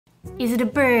Is it a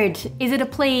bird? Is it a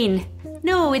plane?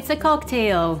 No, it's a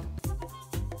cocktail.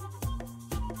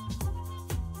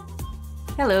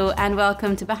 Hello and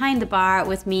welcome to Behind the Bar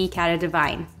with me, Cara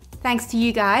Devine. Thanks to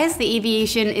you guys, the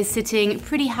Aviation is sitting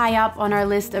pretty high up on our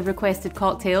list of requested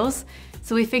cocktails,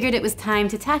 so we figured it was time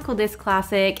to tackle this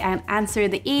classic and answer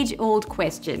the age-old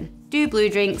question: do blue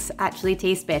drinks actually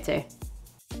taste better?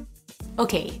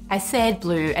 Okay, I said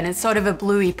blue and it's sort of a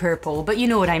bluey purple, but you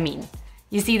know what I mean.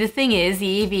 You see, the thing is,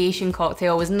 the Aviation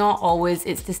cocktail was not always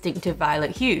its distinctive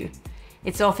violet hue.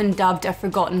 It's often dubbed a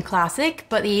forgotten classic,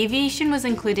 but the Aviation was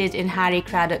included in Harry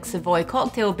Craddock's Savoy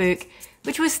cocktail book,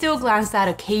 which was still glanced at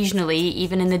occasionally,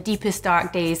 even in the deepest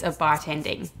dark days of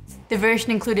bartending. The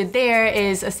version included there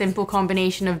is a simple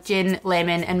combination of gin,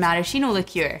 lemon and maraschino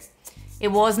liqueur.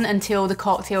 It wasn't until the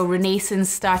cocktail renaissance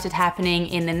started happening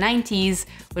in the 90s,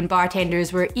 when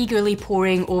bartenders were eagerly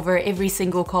poring over every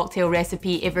single cocktail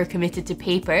recipe ever committed to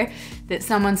paper, that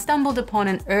someone stumbled upon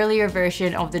an earlier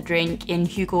version of the drink in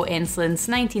Hugo Ensslin's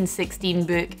 1916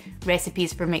 book,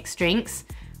 Recipes for Mixed Drinks,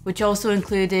 which also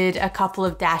included a couple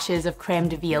of dashes of crème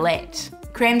de violette.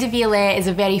 Crème de violette is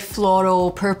a very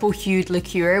floral, purple-hued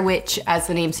liqueur which, as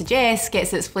the name suggests,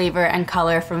 gets its flavour and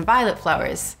colour from violet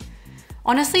flowers.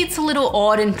 Honestly, it's a little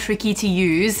odd and tricky to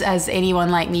use, as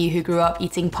anyone like me who grew up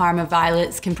eating Parma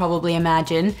violets can probably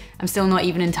imagine. I'm still not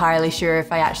even entirely sure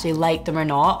if I actually liked them or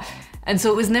not. And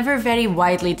so it was never very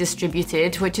widely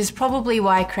distributed, which is probably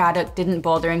why Craddock didn't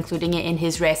bother including it in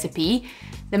his recipe.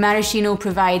 The maraschino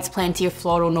provides plenty of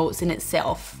floral notes in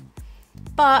itself.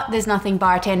 But there's nothing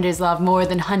bartenders love more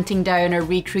than hunting down or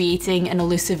recreating an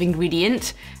elusive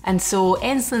ingredient, and so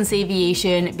Enslin's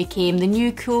Aviation became the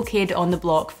new cool kid on the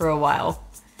block for a while.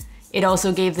 It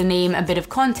also gave the name a bit of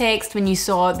context when you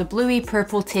saw the bluey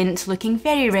purple tint looking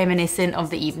very reminiscent of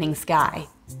the evening sky.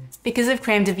 Because of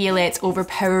crème de violette's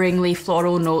overpoweringly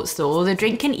floral notes though, the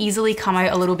drink can easily come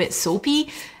out a little bit soapy,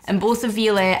 and both the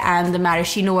violette and the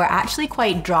maraschino are actually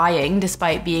quite drying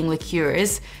despite being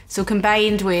liqueurs, so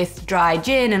combined with dry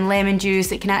gin and lemon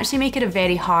juice, it can actually make it a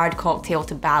very hard cocktail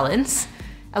to balance.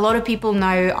 A lot of people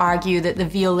now argue that the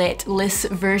violette-less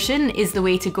version is the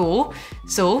way to go,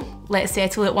 so let's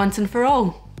settle it once and for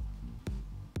all.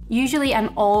 Usually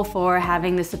I'm all for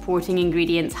having the supporting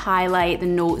ingredients highlight the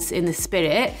notes in the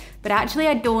spirit, but actually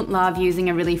I don't love using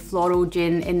a really floral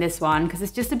gin in this one because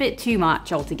it's just a bit too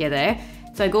much altogether.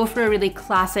 So I go for a really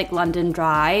classic London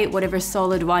dry, whatever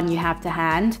solid one you have to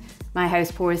hand. My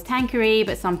house pours Tanqueray,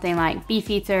 but something like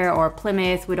Beefeater or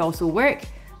Plymouth would also work.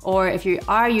 Or if you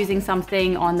are using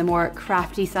something on the more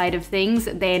crafty side of things,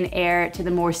 then err to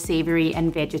the more savoury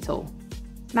and vegetal.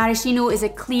 Maraschino is a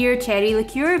clear cherry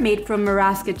liqueur made from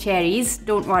marasca cherries.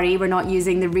 Don't worry, we're not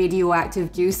using the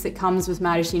radioactive juice that comes with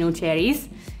maraschino cherries.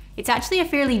 It's actually a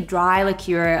fairly dry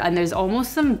liqueur and there's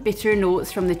almost some bitter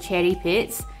notes from the cherry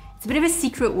pits. It's a bit of a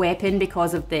secret weapon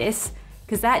because of this,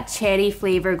 because that cherry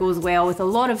flavour goes well with a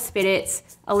lot of spirits,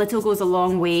 a little goes a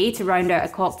long way to round out a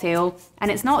cocktail, and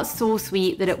it's not so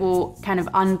sweet that it will kind of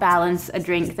unbalance a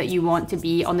drink that you want to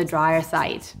be on the drier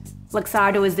side.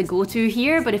 Luxardo is the go-to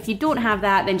here, but if you don't have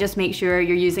that, then just make sure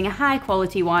you're using a high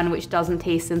quality one which doesn't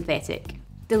taste synthetic.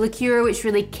 The liqueur which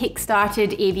really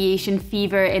kick-started aviation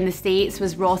fever in the States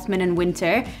was Rothman and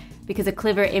Winter, because a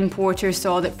clever importer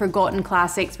saw that forgotten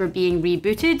classics were being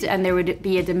rebooted and there would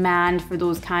be a demand for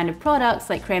those kind of products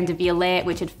like crème de violette,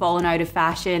 which had fallen out of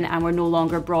fashion and were no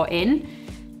longer brought in.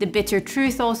 The Bitter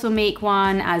Truth also make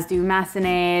one, as do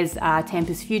Massenet's,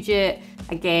 Tempus Fugit.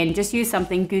 Again, just use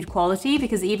something good quality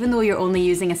because even though you're only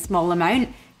using a small amount,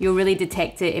 you'll really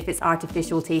detect it if it's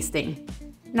artificial tasting.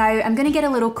 Now, I'm going to get a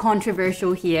little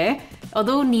controversial here.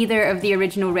 Although neither of the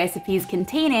original recipes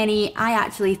contain any, I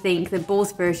actually think that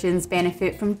both versions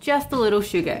benefit from just a little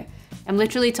sugar. I'm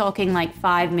literally talking like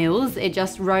 5 mils. It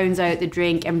just rounds out the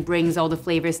drink and brings all the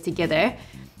flavours together.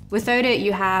 Without it,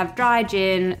 you have dry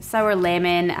gin, sour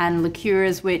lemon, and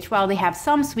liqueurs which, while they have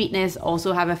some sweetness,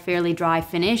 also have a fairly dry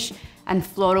finish, and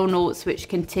floral notes which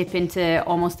can tip into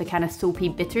almost a kind of soapy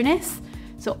bitterness.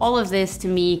 So all of this to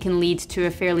me can lead to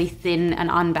a fairly thin and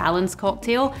unbalanced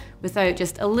cocktail without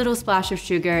just a little splash of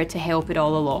sugar to help it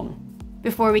all along.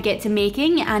 Before we get to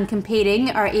making and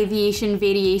comparing our aviation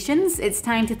variations, it's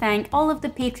time to thank all of the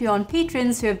Patreon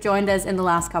patrons who have joined us in the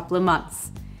last couple of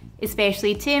months.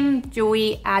 Especially Tim,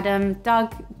 Joey, Adam,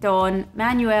 Doug, Dawn,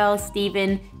 Manuel,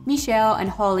 Stephen, Michelle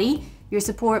and Holly. Your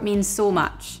support means so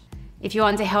much. If you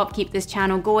want to help keep this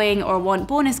channel going or want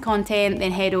bonus content,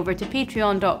 then head over to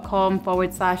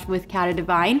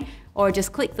patreon.com/withcaradevine or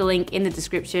just click the link in the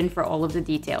description for all of the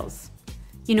details.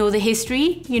 You know the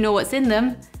history, you know what's in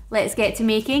them. Let's get to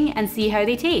making and see how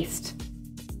they taste.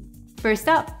 First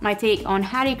up, my take on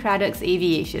Harry Craddock's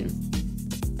Aviation.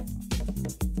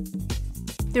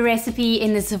 The recipe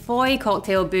in the Savoy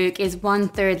cocktail book is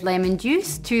 1/3 lemon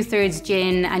juice, 2/3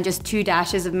 gin, and just 2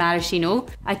 dashes of maraschino.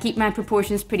 I keep my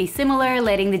proportions pretty similar,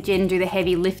 letting the gin do the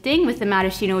heavy lifting with the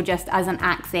maraschino just as an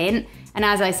accent. And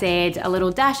as I said, a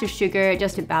little dash of sugar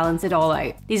just to balance it all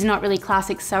out. These are not really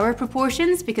classic sour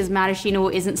proportions because maraschino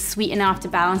isn't sweet enough to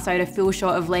balance out a full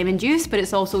shot of lemon juice, but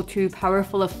it's also too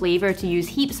powerful a flavour to use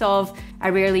heaps of. I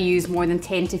rarely use more than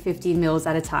 10 to 15 mils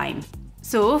at a time.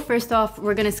 So first off,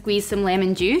 we're gonna squeeze some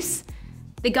lemon juice.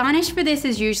 The garnish for this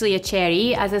is usually a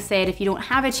cherry. As I said, if you don't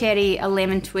have a cherry, a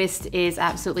lemon twist is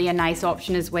absolutely a nice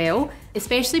option as well.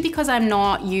 Especially because I'm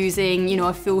not using,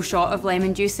 a full shot of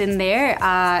lemon juice in there.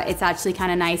 It's actually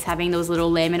kind of nice having those little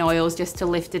lemon oils just to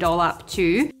lift it all up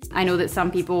too. I know that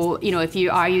some people, if you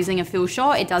are using a full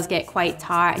shot, it does get quite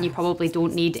tart and you probably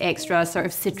don't need extra sort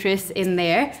of citrus in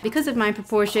there. Because of my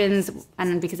proportions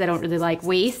and because I don't really like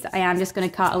waste, I am just going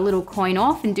to cut a little coin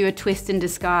off and do a twist and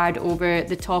discard over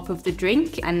the top of the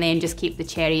drink and then just keep the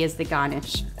cherry as the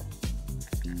garnish.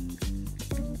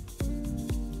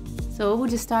 So we'll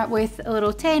just start with a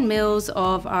little 10 mils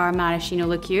of our maraschino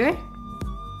liqueur.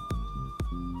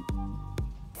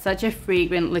 Such a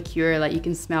fragrant liqueur, like you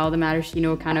can smell the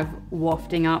maraschino kind of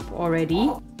wafting up already.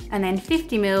 And then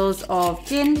 50 mils of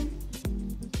gin.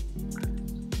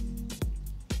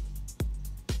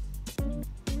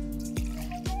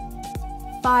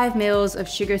 Five mils of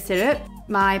sugar syrup.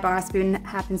 My bar spoon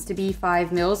happens to be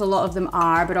 5 mils. A lot of them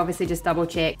are, but obviously just double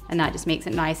check, and that just makes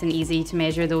it nice and easy to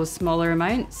measure those smaller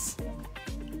amounts.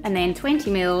 And then 20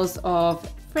 mils of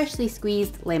freshly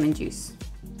squeezed lemon juice.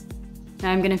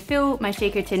 Now I'm gonna fill my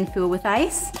shaker tin full with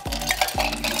ice.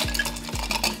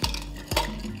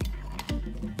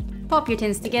 Pop your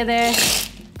tins together,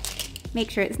 make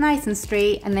sure it's nice and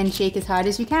straight, and then shake as hard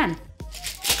as you can.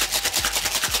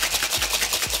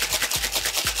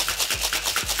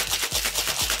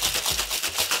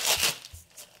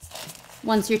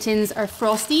 Once your tins are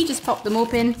frosty, just pop them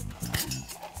open.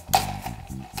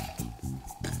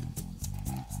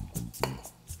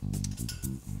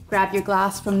 Grab your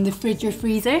glass from the fridge or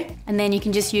freezer, and then you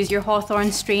can just use your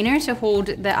Hawthorne strainer to hold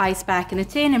the ice back in the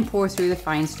tin and pour through the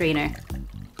fine strainer.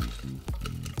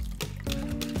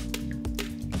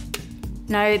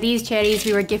 Now these cherries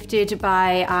we were gifted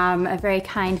by a very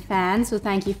kind fan, so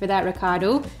thank you for that,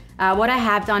 Ricardo. What I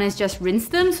have done is just rinse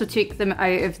them, so took them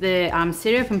out of the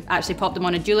syrup and actually popped them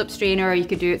on a julep strainer, or you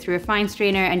could do it through a fine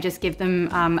strainer and just give them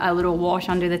a little wash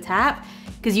under the tap,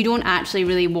 because you don't actually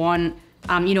really want,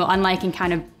 unlike in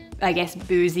kind of, I guess,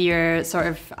 boozier sort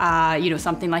of,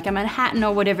 something like a Manhattan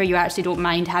or whatever, you actually don't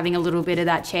mind having a little bit of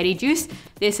that cherry juice.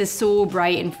 This is so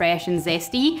bright and fresh and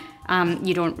zesty,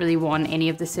 you don't really want any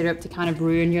of the syrup to kind of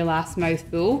ruin your last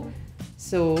mouthful.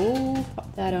 So,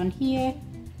 pop that on here.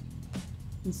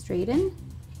 And straighten.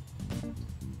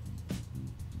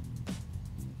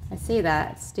 I say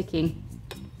that, it's sticking.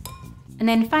 And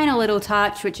then final little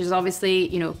touch, which is obviously,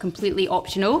 completely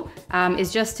optional,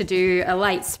 is just to do a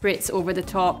light spritz over the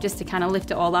top, just to kind of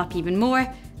lift it all up even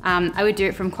more. I would do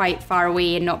it from quite far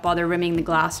away and not bother rimming the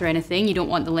glass or anything. You don't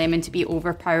want the lemon to be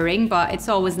overpowering, but it's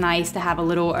always nice to have a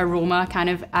little aroma kind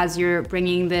of as you're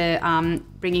bringing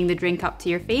the drink up to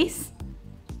your face.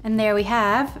 And there we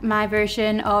have my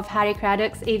version of Harry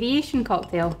Craddock's Aviation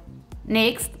cocktail.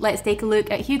 Next, let's take a look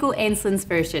at Hugo Enslin's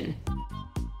version.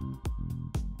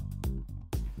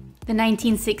 The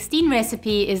 1916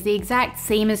 recipe is the exact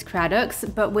same as Craddock's,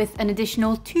 but with an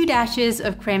additional 2 dashes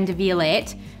of crème de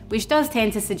violette, which does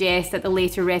tend to suggest that the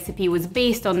later recipe was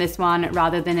based on this one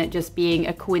rather than it just being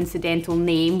a coincidental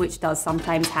name, which does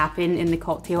sometimes happen in the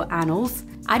cocktail annals.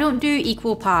 I don't do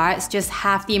equal parts, just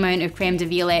half the amount of crème de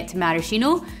violette to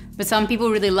maraschino, but some people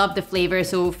really love the flavour,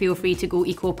 so feel free to go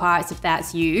equal parts if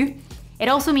that's you. It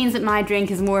also means that my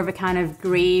drink is more of a kind of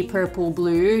grey, purple,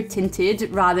 blue tinted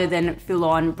rather than full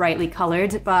on brightly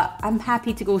coloured, but I'm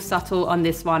happy to go subtle on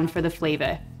this one for the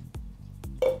flavour.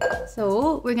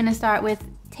 So we're going to start with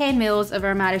 10 mils of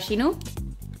our maraschino,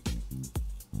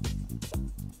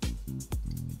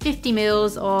 50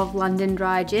 mils of London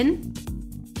dry gin,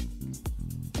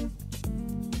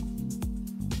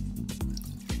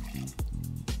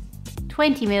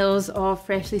 20 mils of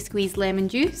freshly squeezed lemon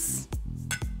juice,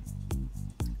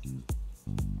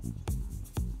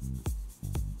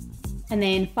 and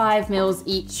then 5 mils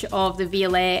each of the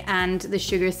violette and the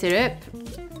sugar syrup.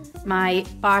 My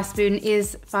bar spoon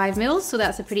is 5 mils, so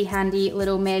that's a pretty handy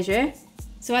little measure.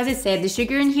 So as I said, the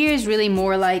sugar in here is really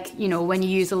more like, you know, when you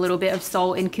use a little bit of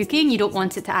salt in cooking, you don't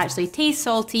want it to actually taste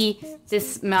salty.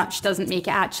 This much doesn't make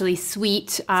it actually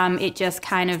sweet. It just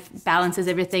kind of balances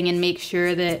everything and makes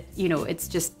sure that, you know, it's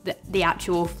just the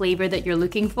actual flavor that you're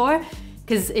looking for.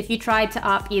 Because if you tried to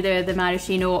up either the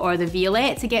maraschino or the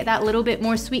violette to get that little bit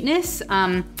more sweetness,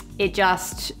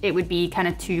 it would be kind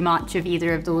of too much of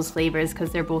either of those flavors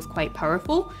because they're both quite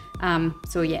powerful.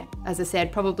 So yeah, as I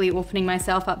said, probably opening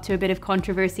myself up to a bit of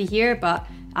controversy here, but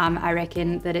I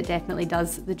reckon that it definitely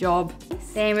does the job.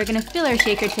 Then we're gonna fill our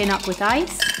shaker tin up with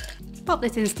ice, pop the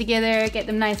tins together, get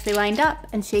them nicely lined up,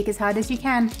 and shake as hard as you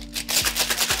can.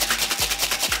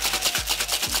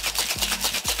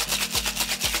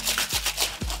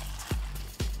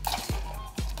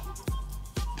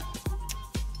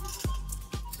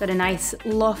 Got a nice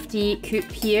lofty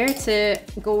coupe here to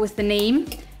go with the name,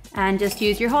 and just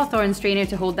use your hawthorn strainer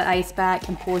to hold the ice back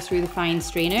and pour through the fine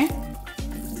strainer.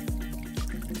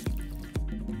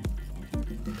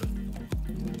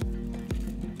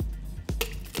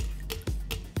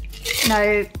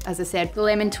 Now, as I said, the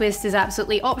lemon twist is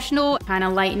absolutely optional, kind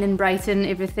of lighten and brighten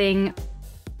everything.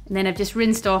 And then I've just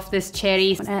rinsed off this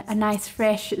cherry, a nice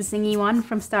fresh zingy one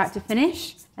from start to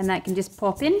finish, and that can just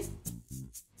pop in.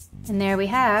 And there we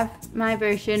have my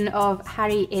version of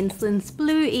Harry Enslin's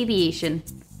Blue Aviation.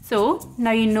 So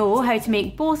now you know how to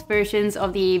make both versions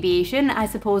of the Aviation, I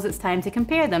suppose it's time to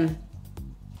compare them.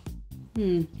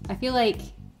 I feel like,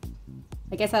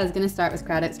 I guess I was going to start with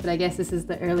Craddock's, but I guess this is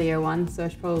the earlier one, so I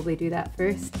should probably do that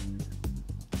first.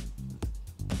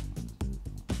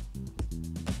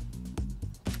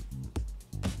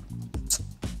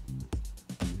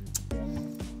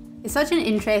 It's such an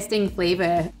interesting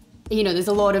flavour. You know, there's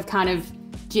a lot of kind of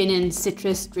gin and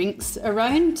citrus drinks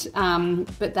around,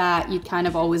 but that you'd kind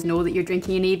of always know that you're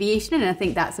drinking an Aviation, and I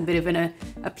think that's a bit of an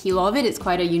appeal of it. It's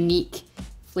quite a unique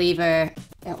flavour,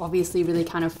 obviously really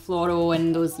kind of floral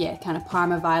and those, yeah, kind of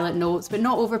Parma violet notes, but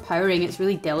not overpowering. It's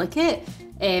really delicate,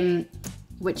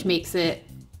 which makes it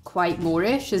quite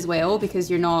Moorish as well, because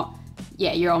you're not,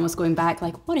 yeah, you're almost going back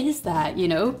like, what is that, you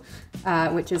know,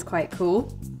 which is quite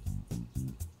cool.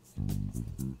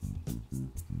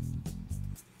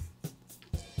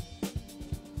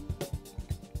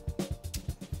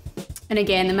 And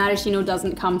again, the maraschino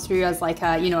doesn't come through as like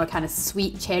a, you know, a kind of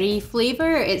sweet cherry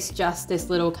flavor. It's just this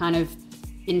little kind of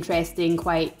interesting,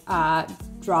 quite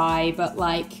dry but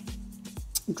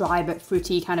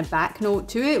fruity kind of back note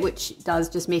to it, which does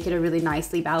just make it a really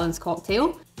nicely balanced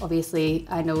cocktail. Obviously,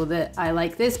 I know that I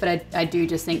like this, but I do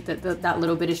just think that that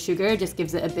little bit of sugar just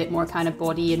gives it a bit more kind of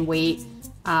body and weight,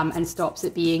 and stops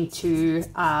it being too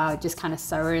just kind of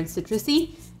sour and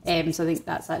citrusy. So I think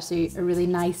that's actually a really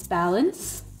nice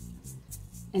balance.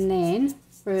 And then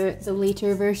for the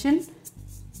later version,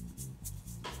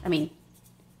 I mean,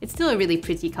 it's still a really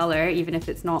pretty color, even if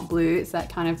it's not blue. It's that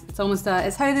kind of, it's almost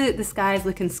it's how the skies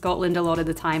look in Scotland a lot of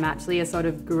the time, actually, a sort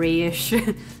of greyish,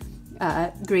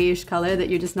 greyish color that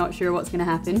you're just not sure what's gonna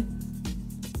happen.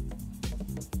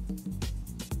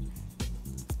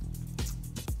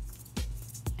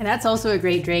 And that's also a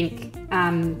great drink.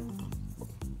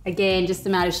 Again, just the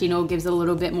maraschino gives a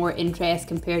little bit more interest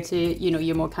compared to, you know,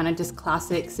 your more kind of just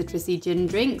classic citrusy gin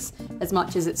drinks. As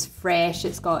much as it's fresh,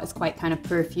 it's quite kind of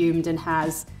perfumed and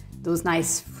has those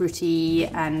nice fruity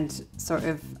and sort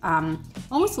of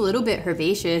almost a little bit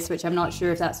herbaceous, which I'm not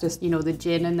sure if that's just, you know, the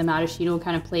gin and the maraschino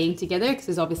kind of playing together, because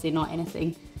there's obviously not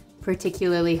anything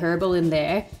particularly herbal in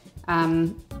there.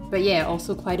 But yeah,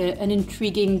 also quite an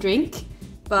intriguing drink.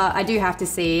 But I do have to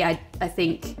say, I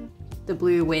think the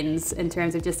blue wins in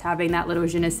terms of just having that little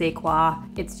je ne sais quoi.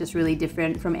 It's just really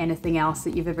different from anything else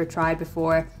that you've ever tried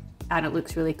before, and it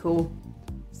looks really cool.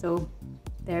 So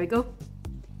there we go.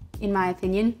 In my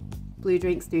opinion, blue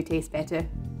drinks do taste better.